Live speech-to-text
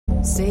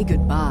Say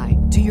goodbye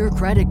to your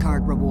credit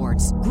card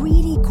rewards.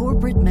 Greedy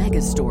corporate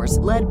mega stores,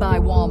 led by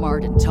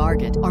Walmart and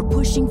Target, are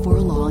pushing for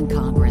a law in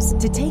Congress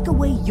to take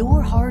away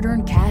your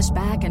hard-earned cash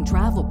back and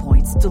travel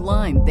points to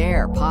line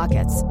their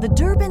pockets. The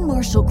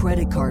Durbin-Marshall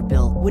credit card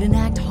bill would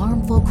enact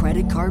harmful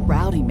credit card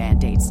routing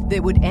mandates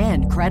that would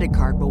end credit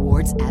card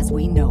rewards as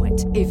we know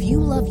it. If you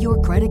love your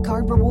credit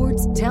card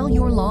rewards, tell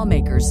your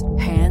lawmakers,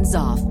 hands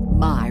off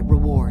my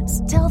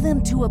rewards. Tell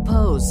them to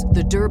oppose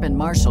the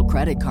Durbin-Marshall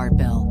credit card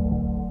bill.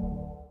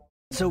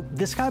 So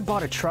this guy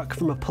bought a truck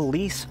from a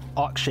police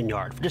auction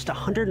yard for just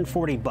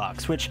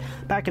 $140, which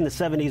back in the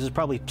 70s was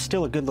probably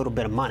still a good little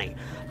bit of money.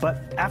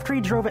 But after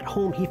he drove it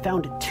home, he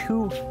found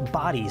 2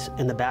 bodies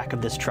in the back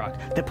of this truck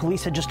that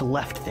police had just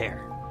left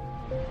there.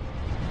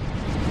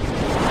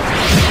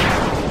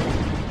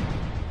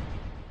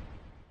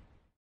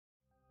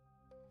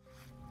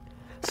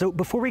 So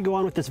before we go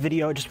on with this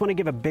video, I just want to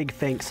give a big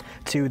thanks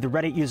to the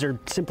Reddit user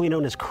simply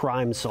known as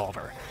Crime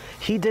Solver.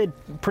 He did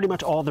pretty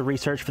much all the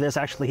research for this.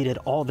 Actually, he did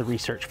all the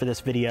research for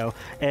this video,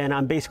 and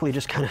I'm basically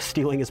just kind of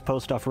stealing his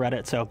post off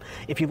Reddit. So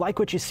if you like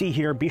what you see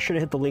here, be sure to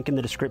hit the link in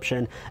the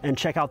description and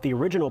check out the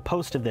original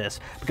post of this,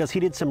 because he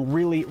did some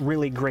really,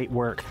 really great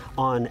work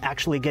on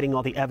actually getting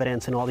all the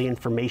evidence and all the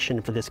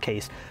information for this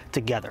case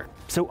together.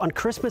 So on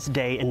Christmas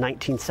Day in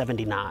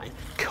 1979,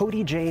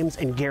 Cody James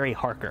and Gary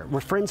Harker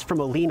were friends from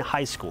Moline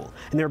High School,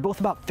 and they were both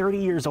about 30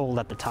 years old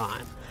at the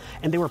time,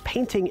 and they were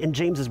painting in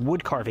James's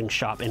wood carving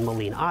shop in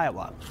Moline,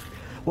 Iowa.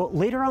 Well,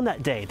 later on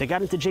that day, they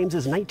got into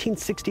James's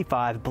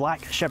 1965 black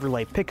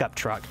Chevrolet pickup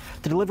truck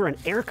to deliver an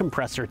air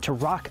compressor to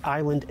Rock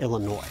Island,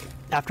 Illinois.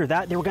 After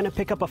that, they were going to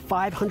pick up a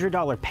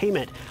 $500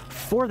 payment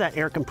for that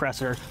air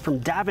compressor from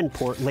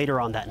Davenport later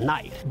on that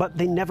night, but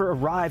they never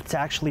arrived to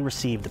actually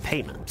receive the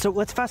payment. So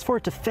let's fast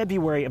forward to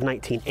February of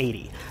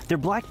 1980. Their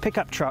black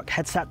pickup truck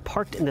had sat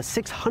parked in the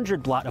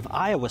 600 block of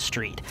Iowa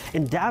Street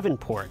in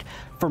Davenport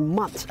for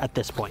months at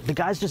this point. The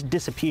guys just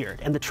disappeared,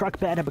 and the truck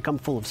bed had become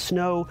full of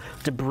snow,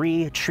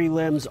 debris, tree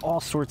limbs, all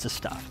sorts of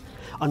stuff.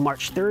 On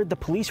March 3rd, the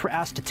police were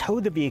asked to tow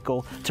the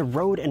vehicle to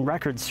Road and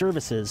Record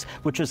Services,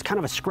 which was kind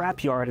of a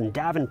scrapyard in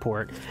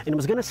Davenport, and it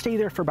was going to stay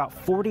there for about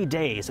 40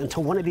 days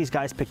until one of these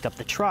guys picked up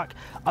the truck.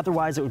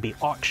 Otherwise, it would be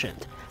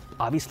auctioned.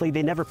 Obviously,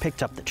 they never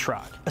picked up the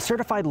truck. A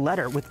certified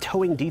letter with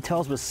towing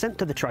details was sent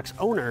to the truck's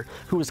owner,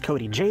 who was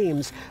Cody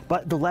James,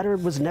 but the letter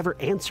was never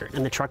answered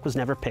and the truck was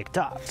never picked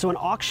up. So an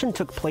auction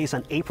took place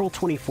on April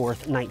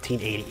 24th,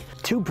 1980.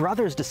 2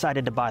 brothers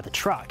decided to buy the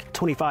truck,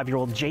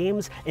 25-year-old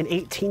James and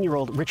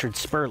 18-year-old Richard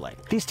Sperling.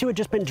 These 2 had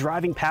just been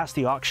driving past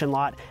the auction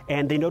lot,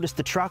 and they noticed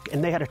the truck,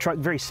 and they had a truck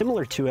very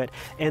similar to it,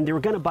 and they were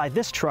going to buy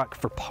this truck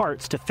for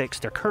parts to fix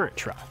their current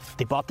truck.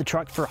 They bought the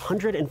truck for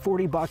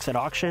 $140 at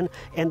auction,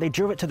 and they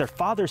drove it to their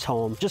father's home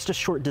just a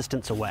short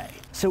distance away.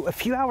 So a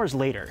few hours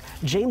later,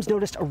 James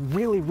noticed a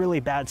really, really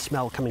bad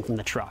smell coming from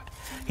the truck.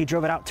 He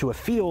drove it out to a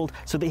field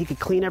so that he could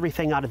clean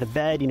everything out of the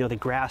bed, you know, the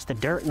grass, the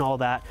dirt, and all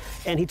that,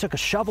 and he took a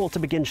shovel to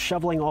begin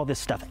shoveling all this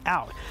stuff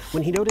out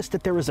when he noticed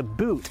that there was a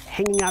boot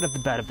hanging out of the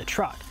bed of the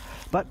truck.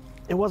 But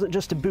it wasn't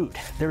just a boot.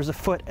 There was a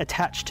foot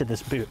attached to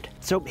this boot.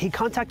 So he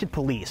contacted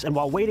police, and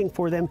while waiting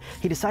for them,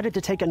 he decided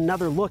to take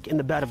another look in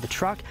the bed of the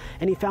truck,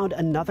 and he found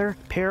another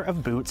pair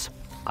of boots,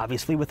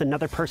 obviously with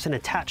another person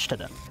attached to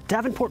them.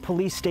 Davenport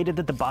police stated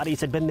that the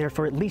bodies had been there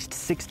for at least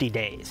 60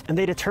 days, and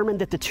they determined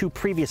that the 2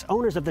 previous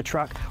owners of the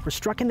truck were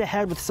struck in the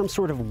head with some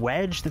sort of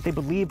wedge that they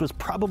believed was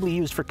probably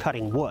used for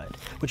cutting wood,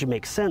 which would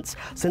make sense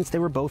since they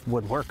were both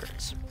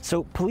woodworkers.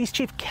 So Police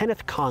Chief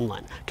Kenneth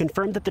Conlon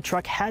confirmed that the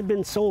truck had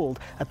been sold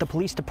at the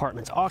police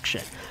department's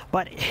auction,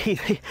 but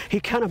he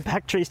kind of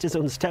backtraced his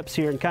own steps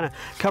here and kind of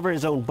covered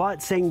his own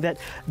butt, saying that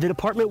the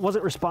department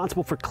wasn't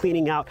responsible for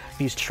cleaning out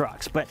these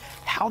trucks. But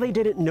how they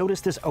didn't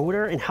notice this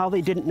odor and how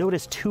they didn't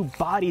notice 2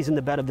 bodies in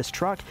the bed of this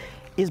truck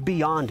is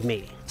beyond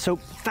me. So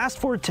fast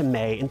forward to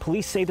May, and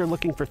police say they're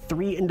looking for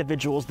 3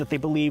 individuals that they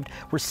believed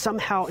were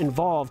somehow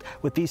involved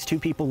with these 2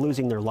 people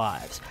losing their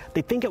lives.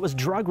 They think it was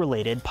drug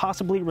related,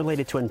 possibly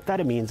related to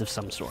amphetamines of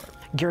some sort.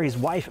 Gary's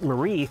wife,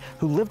 Marie,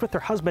 who lived with her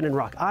husband in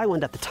Rock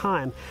Island at the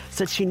time,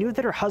 said she knew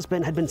that her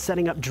husband had been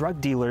setting up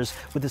drug dealers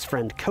with his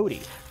friend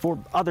Cody for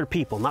other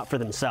people, not for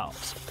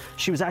themselves.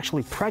 She was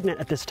actually pregnant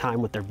at this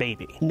time with their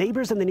baby.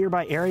 Neighbors in the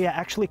nearby area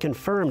actually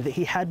confirmed that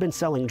he had been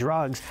selling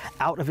drugs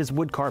out of his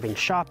wood carving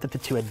shop that the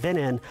 2 had been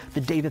in the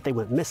day that they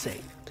went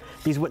missing.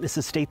 These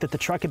witnesses state that the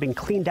truck had been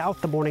cleaned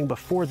out the morning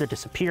before their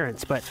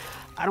disappearance, but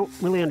I don't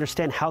really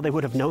understand how they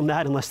would have known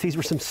that unless these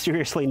were some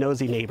seriously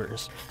nosy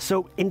neighbors.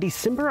 So in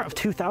December of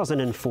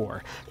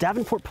 2004,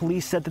 Davenport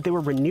police said that they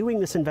were renewing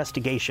this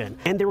investigation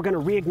and they were going to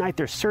reignite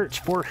their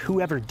search for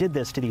whoever did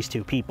this to these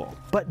 2 people.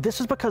 But this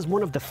was because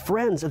one of the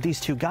friends of these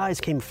 2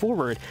 guys came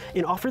forward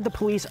and offered the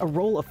police a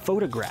roll of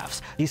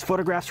photographs. These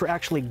photographs were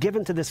actually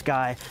given to this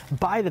guy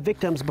by the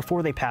victims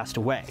before they passed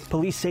away.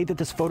 Police say that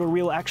this photo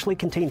reel actually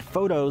contained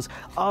photos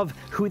of of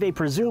who they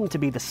presume to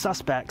be the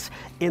suspects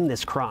in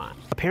this crime.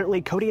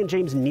 Apparently, Cody and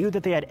James knew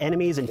that they had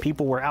enemies and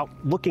people were out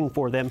looking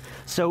for them,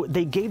 so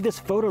they gave this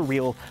photo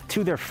reel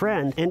to their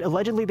friend, and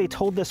allegedly they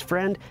told this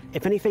friend,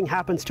 if anything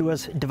happens to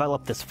us,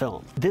 develop this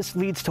film. This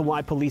leads to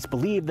why police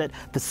believe that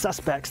the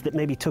suspects that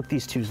maybe took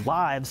these two's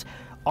lives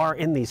are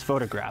in these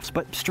photographs,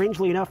 but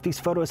strangely enough, these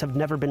photos have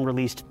never been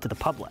released to the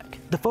public.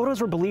 The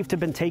photos were believed to have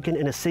been taken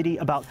in a city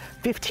about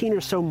 15 or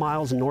so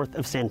miles north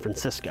of San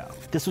Francisco.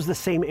 This was the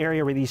same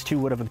area where these two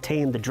would have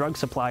obtained the drug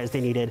supplies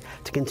they needed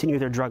to continue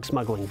their drug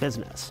smuggling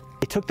business.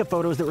 They took the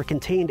photos that were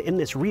contained in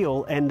this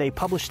reel and they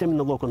published them in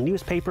the local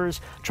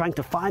newspapers, trying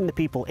to find the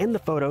people in the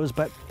photos,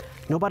 but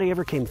nobody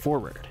ever came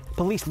forward.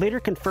 Police later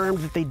confirmed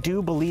that they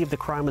do believe the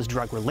crime was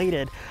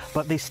drug-related,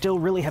 but they still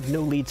really have no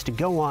leads to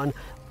go on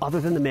other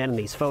than the man in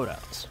these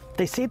photos.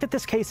 They say that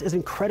this case is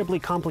incredibly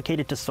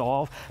complicated to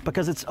solve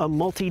because it's a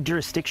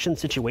multi-jurisdiction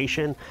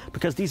situation,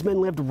 because these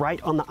men lived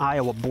right on the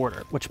Iowa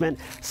border, which meant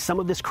some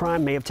of this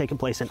crime may have taken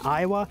place in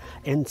Iowa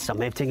and some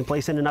may have taken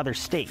place in another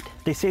state.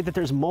 They say that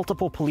there's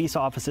multiple police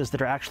offices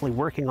that are actually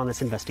working on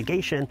this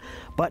investigation,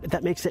 but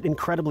that makes it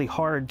incredibly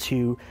hard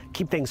to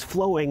keep things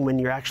flowing when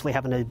you're actually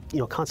having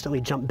to,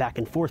 constantly jump back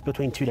and forth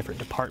between two different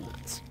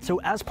departments. So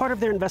as part of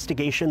their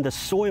investigation, the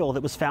soil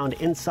that was found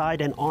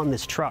inside and on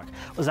this truck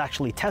was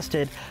actually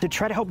tested to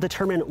try to help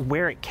determine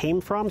where it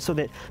came from so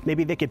that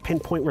maybe they could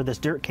pinpoint where this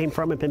dirt came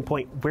from and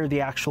pinpoint where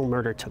the actual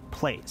murder took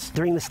place.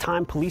 During this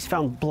time, police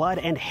found blood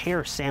and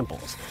hair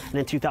samples. And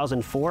in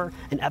 2004,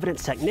 an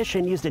evidence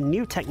technician used a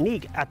new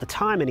technique, at the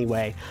time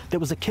anyway, that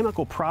was a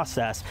chemical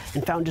process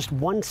and found just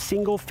one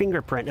single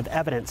fingerprint of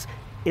evidence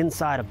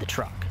inside of the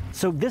truck.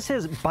 So this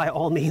is by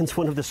all means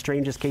one of the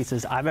strangest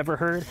cases I've ever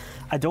heard.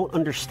 I don't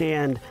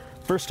understand,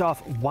 first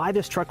off, why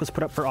this truck was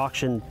put up for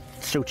auction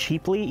so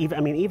cheaply.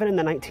 Even in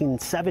the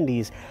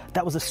 1970s,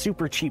 that was a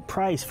super cheap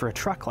price for a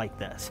truck like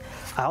this.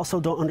 I also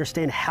don't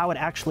understand how it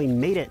actually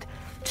made it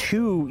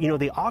to,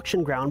 the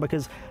auction ground,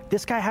 because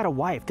this guy had a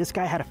wife, this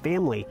guy had a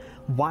family.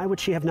 Why would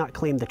she have not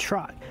claimed the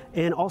truck?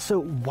 And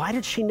also, why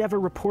did she never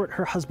report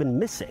her husband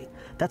missing?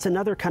 That's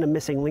another kind of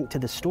missing link to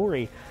the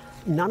story.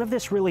 None of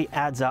this really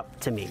adds up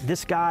to me.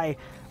 This guy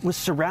was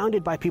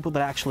surrounded by people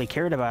that actually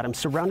cared about him,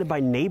 surrounded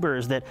by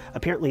neighbors that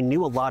apparently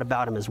knew a lot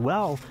about him as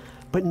well,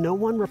 but no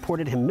one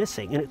reported him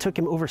missing. And it took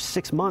him over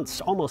 6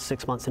 months, almost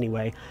 6 months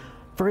anyway,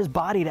 for his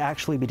body to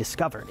actually be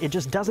discovered. It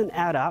just doesn't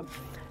add up.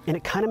 And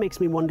it kind of makes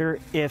me wonder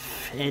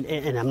if,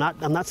 and I'm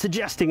not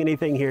suggesting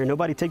anything here,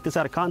 nobody take this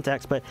out of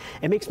context, but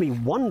it makes me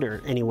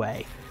wonder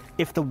anyway,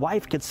 if the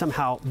wife could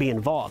somehow be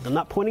involved. I'm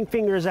not pointing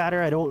fingers at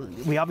her.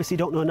 We obviously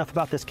don't know enough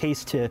about this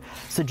case to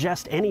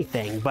suggest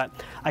anything, but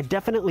I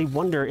definitely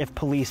wonder if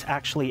police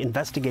actually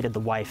investigated the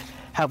wife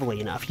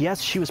heavily enough.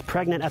 Yes, she was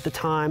pregnant at the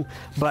time,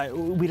 but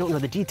we don't know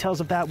the details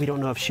of that. We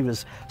don't know if she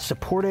was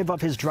supportive of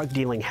his drug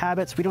dealing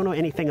habits. We don't know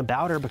anything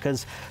about her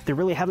because there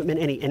really haven't been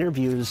any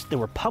interviews that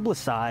were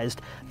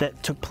publicized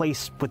that took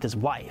place with his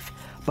wife.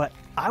 But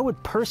I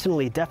would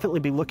personally definitely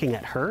be looking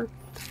at her,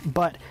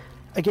 but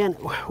again,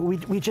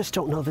 we just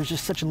don't know. There's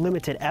just such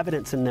limited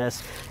evidence in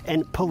this,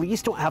 and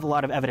police don't have a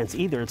lot of evidence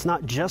either. It's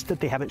not just that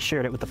they haven't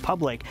shared it with the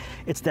public,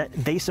 it's that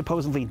they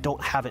supposedly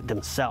don't have it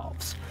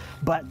themselves.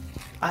 But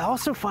I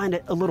also find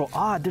it a little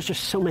odd. There's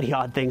just so many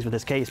odd things with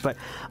this case, but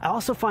I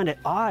also find it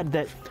odd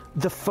that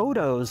the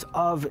photos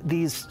of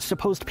these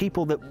supposed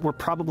people that were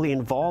probably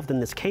involved in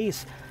this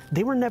case,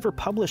 they were never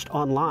published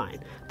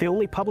online. They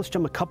only published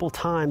them a couple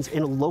times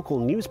in a local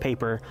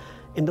newspaper,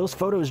 and those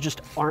photos just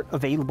aren't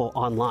available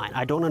online.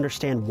 I don't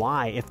understand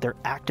why, if they're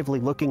actively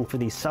looking for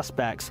these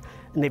suspects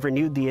and they've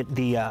renewed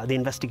the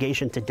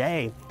investigation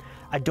today,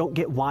 I don't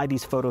get why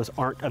these photos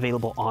aren't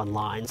available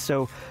online.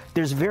 So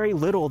there's very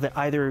little that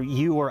either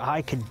you or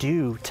I could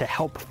do to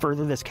help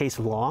further this case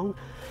along,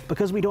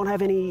 because we don't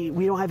have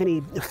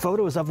any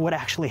photos of what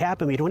actually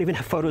happened. We don't even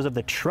have photos of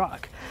the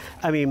truck.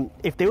 I mean,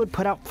 if they would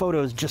put out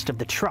photos just of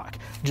the truck,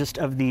 just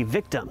of the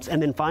victims,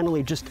 and then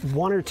finally just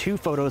one or two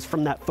photos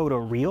from that photo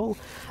reel,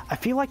 I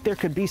feel like there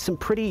could be some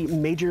pretty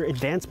major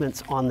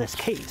advancements on this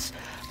case.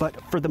 But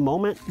for the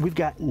moment, we've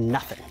got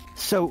nothing.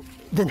 So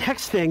the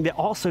next thing that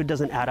also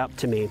doesn't add up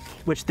to me,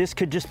 which this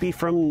could just be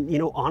from,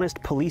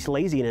 honest police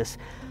laziness,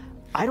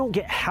 I don't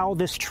get how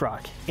this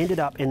truck ended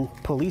up in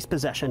police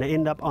possession. It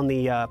ended up on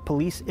the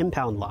police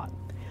impound lot.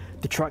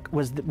 The truck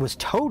was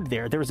towed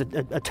there. There was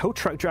a tow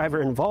truck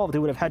driver involved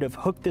who would have had to have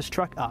hooked this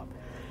truck up.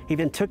 He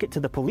then took it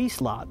to the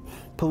police lot.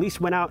 Police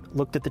went out,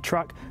 looked at the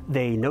truck.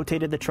 They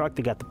notated the truck.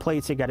 They got the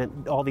plates. They got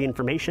all the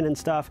information and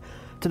stuff,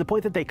 to the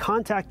point that they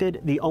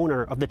contacted the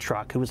owner of the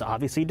truck, who was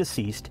obviously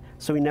deceased,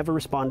 so he never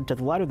responded to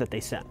the letter that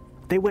they sent.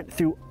 They went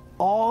through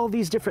all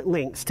these different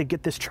links to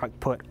get this truck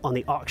put on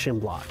the auction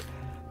block,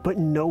 but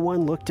no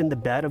one looked in the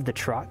bed of the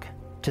truck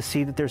to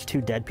see that there's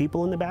two dead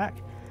people in the back.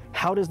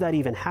 How does that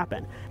even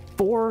happen?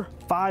 4,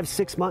 5,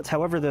 6 months,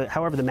 however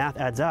the math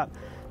adds up,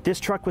 this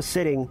truck was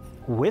sitting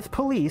with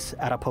police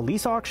at a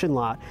police auction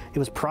lot. It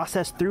was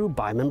processed through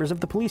by members of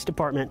the police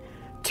department.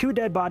 2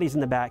 dead bodies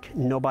in the back.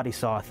 Nobody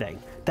saw a thing.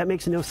 That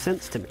makes no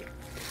sense to me.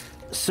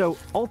 So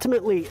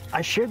ultimately,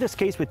 I share this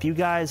case with you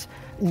guys.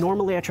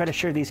 Normally, I try to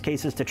share these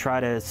cases to try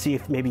to see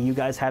if maybe you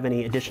guys have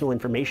any additional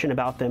information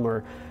about them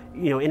or,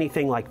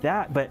 anything like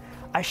that. But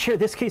I share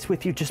this case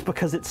with you just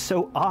because it's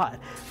so odd.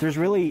 There's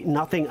really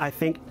nothing I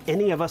think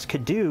any of us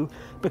could do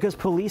because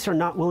police are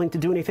not willing to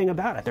do anything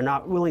about it. They're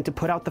not willing to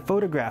put out the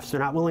photographs. They're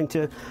not willing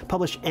to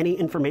publish any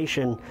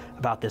information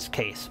about this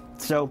case.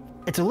 So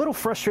it's a little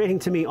frustrating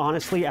to me,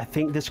 honestly. I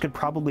think this could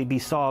probably be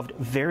solved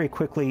very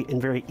quickly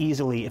and very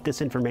easily if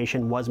this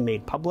information was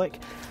made public.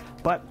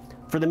 But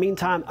for the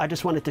meantime, I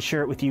just wanted to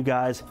share it with you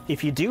guys.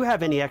 If you do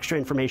have any extra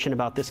information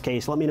about this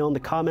case, let me know in the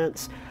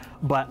comments.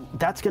 But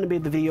that's going to be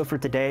the video for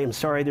today. I'm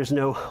sorry there's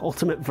no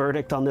ultimate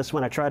verdict on this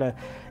one. I try to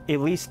at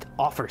least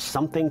offer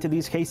something to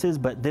these cases,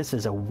 but this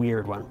is a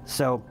weird one.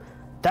 So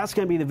that's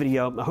going to be the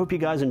video. I hope you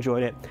guys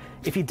enjoyed it.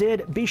 If you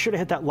did, be sure to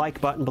hit that like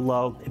button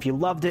below. If you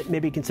loved it,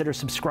 maybe consider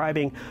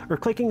subscribing or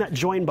clicking that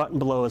join button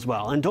below as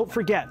well. And don't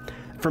forget,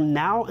 from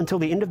now until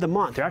the end of the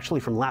month, or actually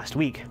from last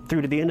week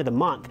through to the end of the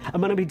month,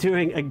 I'm going to be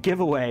doing a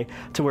giveaway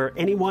to where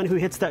anyone who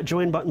hits that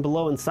join button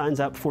below and signs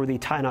up for the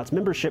Tie Knots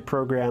membership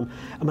program,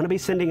 I'm going to be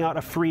sending out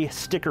a free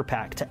sticker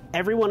pack to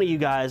every one of you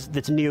guys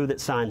that's new that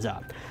signs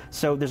up.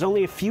 So there's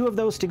only a few of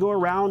those to go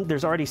around.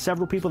 There's already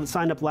several people that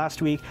signed up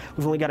last week.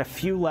 We've only got a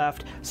few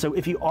left. So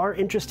if you are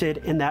interested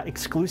in that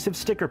exclusive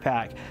sticker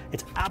pack,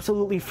 it's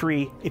absolutely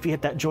free if you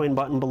hit that join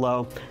button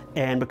below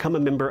and become a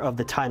member of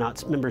the Tie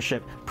Knots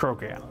membership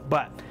program.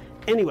 But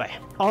anyway,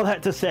 all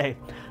that to say,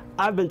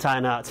 I've been Tie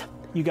Knots.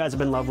 You guys have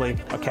been lovely.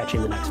 I'll catch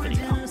you in the next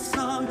video.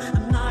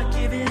 I'm not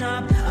giving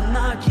up, I'm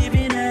not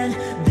giving in.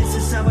 This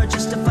is how I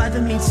justify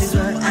the means to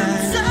the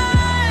end.